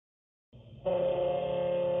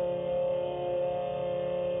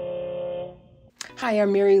Hi,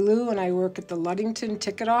 I'm Mary Lou, and I work at the Ludington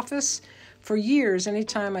ticket office. For years,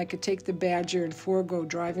 anytime I could take the Badger and forego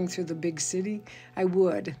driving through the big city, I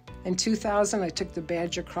would. In 2000, I took the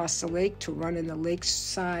Badger across the lake to run in the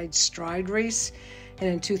Lakeside Stride Race, and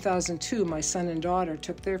in 2002, my son and daughter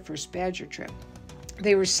took their first Badger trip.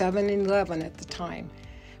 They were 7 and 11 at the time.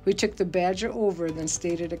 We took the Badger over, then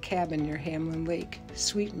stayed at a cabin near Hamlin Lake.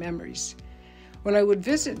 Sweet memories. When I would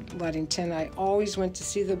visit Ludington, I always went to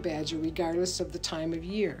see the Badger regardless of the time of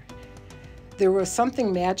year. There was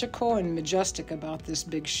something magical and majestic about this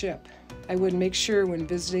big ship. I would make sure when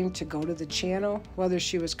visiting to go to the channel, whether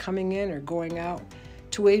she was coming in or going out,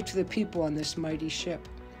 to wave to the people on this mighty ship.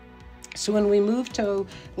 So when we moved to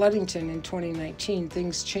Ludington in 2019,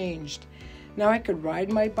 things changed. Now I could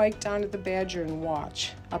ride my bike down to the Badger and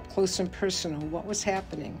watch, up close and personal, what was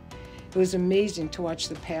happening. It was amazing to watch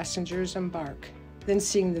the passengers embark, then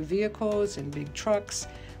seeing the vehicles and big trucks,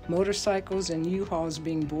 motorcycles and U-Hauls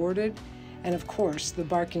being boarded, and of course, the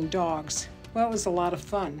barking dogs. Well, it was a lot of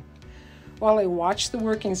fun. While I watched the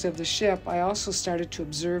workings of the ship, I also started to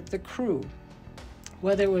observe the crew.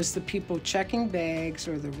 Whether it was the people checking bags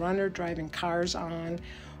or the runner driving cars on,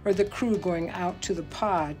 or the crew going out to the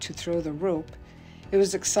pod to throw the rope, it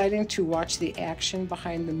was exciting to watch the action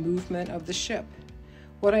behind the movement of the ship.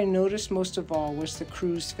 What I noticed most of all was the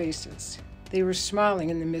crew's faces. They were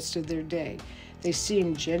smiling in the midst of their day. They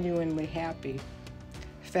seemed genuinely happy.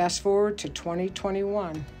 Fast forward to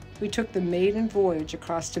 2021. We took the maiden voyage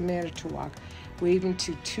across to Manitowoc, waving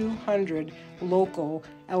to 200 local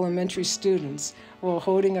elementary students while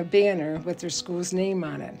holding a banner with their school's name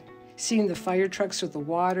on it. Seeing the fire trucks with the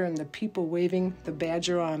water and the people waving the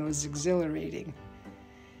Badger on was exhilarating.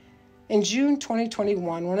 In June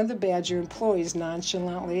 2021, one of the Badger employees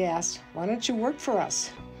nonchalantly asked, "Why don't you work for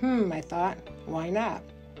us?" I thought, why not?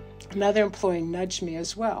 Another employee nudged me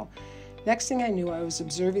as well. Next thing I knew, I was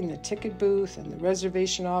observing the ticket booth and the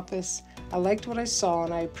reservation office. I liked what I saw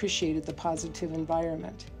and I appreciated the positive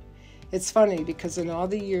environment. It's funny because in all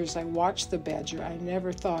the years I watched the Badger, I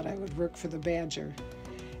never thought I would work for the Badger.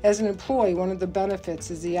 As an employee, one of the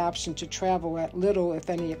benefits is the option to travel at little, if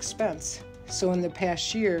any, expense. So in the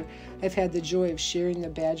past year, I've had the joy of sharing the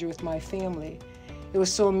Badger with my family. It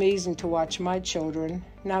was so amazing to watch my children,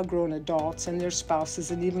 now grown adults, and their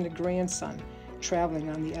spouses, and even a grandson, traveling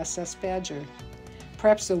on the SS Badger.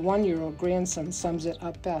 Perhaps the 1-year-old grandson sums it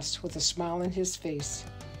up best with a smile on his face.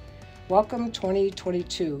 Welcome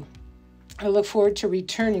 2022. I look forward to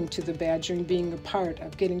returning to the Badger and being a part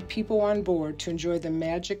of getting people on board to enjoy the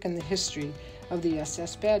magic and the history of the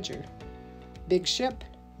SS Badger. Big ship,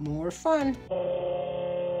 more fun.